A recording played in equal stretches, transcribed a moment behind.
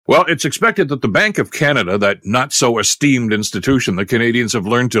Well, it's expected that the Bank of Canada, that not-so-esteemed institution that Canadians have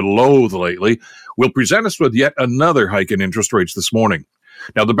learned to loathe lately, will present us with yet another hike in interest rates this morning.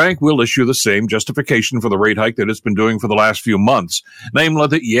 Now, the bank will issue the same justification for the rate hike that it's been doing for the last few months, namely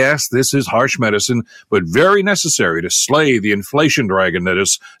that, yes, this is harsh medicine, but very necessary to slay the inflation dragon that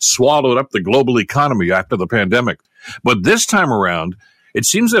has swallowed up the global economy after the pandemic. But this time around, it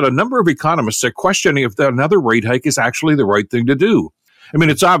seems that a number of economists are questioning if another rate hike is actually the right thing to do. I mean,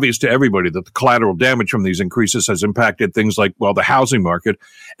 it's obvious to everybody that the collateral damage from these increases has impacted things like, well, the housing market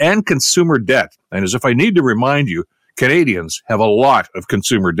and consumer debt. And as if I need to remind you, Canadians have a lot of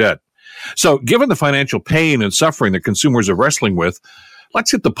consumer debt. So given the financial pain and suffering that consumers are wrestling with,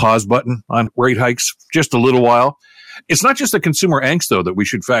 let's hit the pause button on rate hikes just a little while. It's not just the consumer angst, though, that we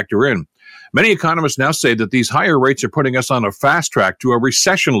should factor in. Many economists now say that these higher rates are putting us on a fast track to a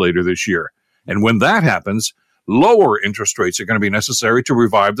recession later this year. And when that happens, lower interest rates are going to be necessary to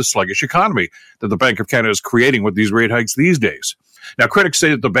revive the sluggish economy that the Bank of Canada is creating with these rate hikes these days. Now, critics say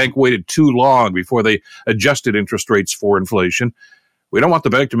that the bank waited too long before they adjusted interest rates for inflation. We don't want the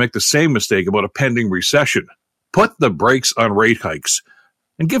bank to make the same mistake about a pending recession. Put the brakes on rate hikes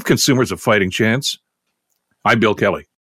and give consumers a fighting chance. I'm Bill Kelly.